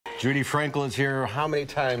Judy Frankel is here. How many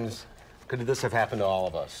times could this have happened to all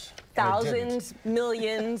of us? Thousands,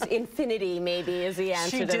 millions, infinity, maybe, is the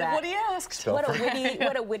answer to that. She did what he asked.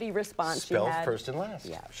 What a witty response she had. Spelled first and last.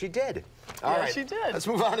 Yeah. She did. All right. She did. Let's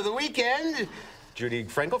move on to the weekend. Judy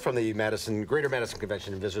Frankel from the Greater Madison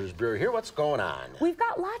Convention and Visitors Bureau here. What's going on? We've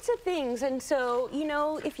got lots of things, and so, you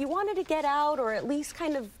know, if you wanted to get out or at least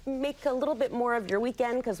kind of make a little bit more of your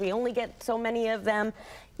weekend, because we only get so many of them,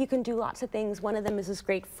 you can do lots of things. One of them is this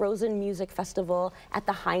great Frzn music festival at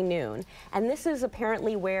the High Noon. And this is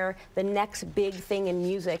apparently where the next big thing in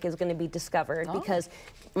music is going to be discovered, because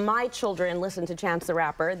my children listen to Chance the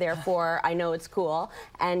Rapper, therefore I know it's cool.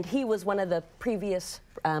 And he was one of the previous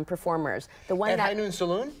performers. The one at High Noon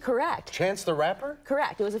Saloon? Correct. Chance the Rapper?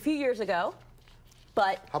 Correct. It was a few years ago,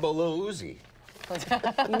 but... How about Lil Uzi?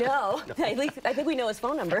 No, I think we know his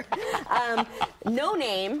phone number. No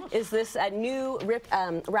Name is this new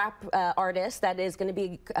rap artist that is going to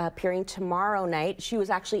be appearing tomorrow night. She was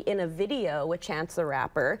actually in a video with Chance the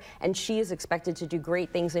Rapper, and she is expected to do great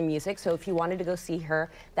things in music. So if you wanted to go see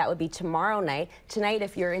her, that would be tomorrow night. Tonight,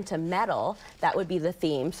 if you're into metal, that would be the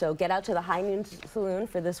theme. So get out to the High Noon Saloon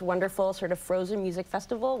for this wonderful sort of Frozen music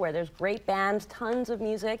festival where there's great bands, tons of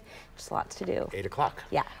music, just lots to do. 8 o'clock.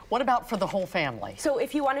 Yeah. What about for the whole family? So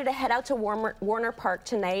if you wanted to head out to Warner Park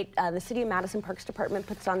tonight, the City of Madison Parks Department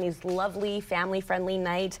puts on these lovely family-friendly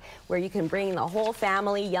nights where you can bring the whole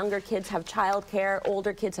family. Younger kids have childcare,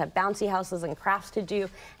 older kids have bouncy houses and crafts to do.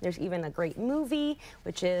 There's even a great movie,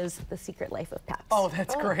 which is The Secret Life of Pets. Oh,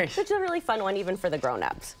 that's great. Which is a really fun one, even for the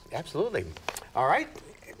grown-ups. Absolutely. All right.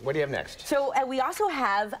 What do you have next? So we also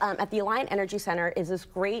have at the Alliant Energy Center is this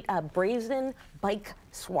great Frzn bike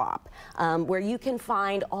swap where you can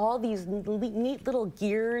find all these neat little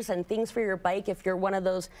gears and things for your bike if you're one of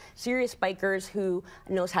those serious bikers who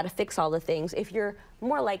knows how to fix all the things. If you're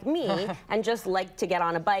more like me and just like to get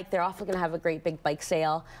on a bike, they're also going to have a great big bike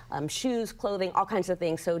sale, shoes, clothing, all kinds of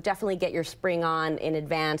things. So definitely get your spring on in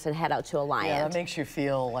advance and head out to Alliant. Yeah, that makes you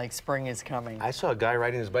feel like spring is coming. I saw a guy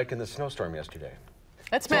riding his bike in the snowstorm yesterday.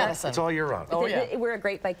 That's Madison. It's all year round. Oh, yeah. We're a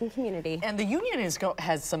great biking community. And the union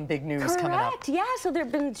has some big news coming up. Correct, yeah. So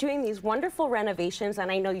they've been doing these wonderful renovations,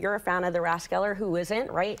 and I know you're a fan of the Raskeller, who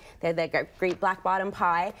isn't, right? They got great black bottom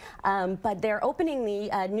pie. But they're opening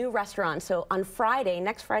the new restaurant. So on Friday,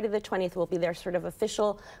 next Friday the 20th, will be their sort of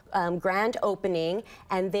official grand opening,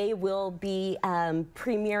 and they will be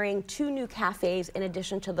premiering 2 new cafes in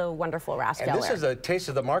addition to the wonderful Raskeller. And this is a Taste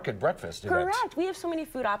of the Market breakfast event. Correct. We have so many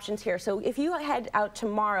food options here. So if you head out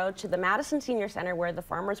tomorrow to the Madison Senior Center, where the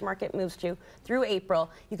farmers market moves to through April,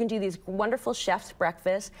 you can do these wonderful chef's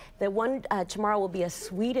breakfasts. The one tomorrow will be a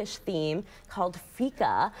Swedish theme called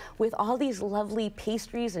fika, with all these lovely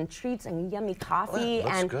pastries and treats and yummy coffee.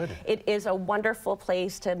 Looks good. It is a wonderful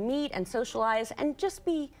place to meet and socialize and just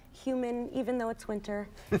be human, even though it's winter.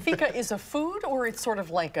 Fika is a food, or it's sort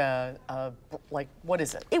of like like, what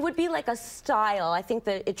is it? It would be like a style. I think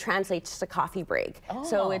that it translates to coffee break. Oh.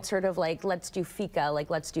 So it's sort of like, let's do fika, like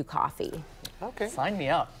let's do coffee. Okay. Sign me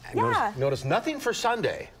up. Yeah. Notice nothing for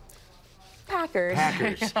Sunday. Packers.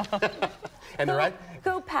 Packers. And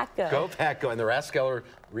Go Pack Go. Go Pack Go. And the Raskeller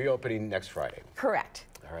reopening next Friday. Correct.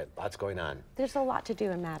 All right, lots going on. There's a lot to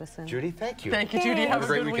do in Madison. Judy, thank you. Thank you, Judy. Have a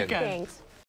great good weekend. Thanks.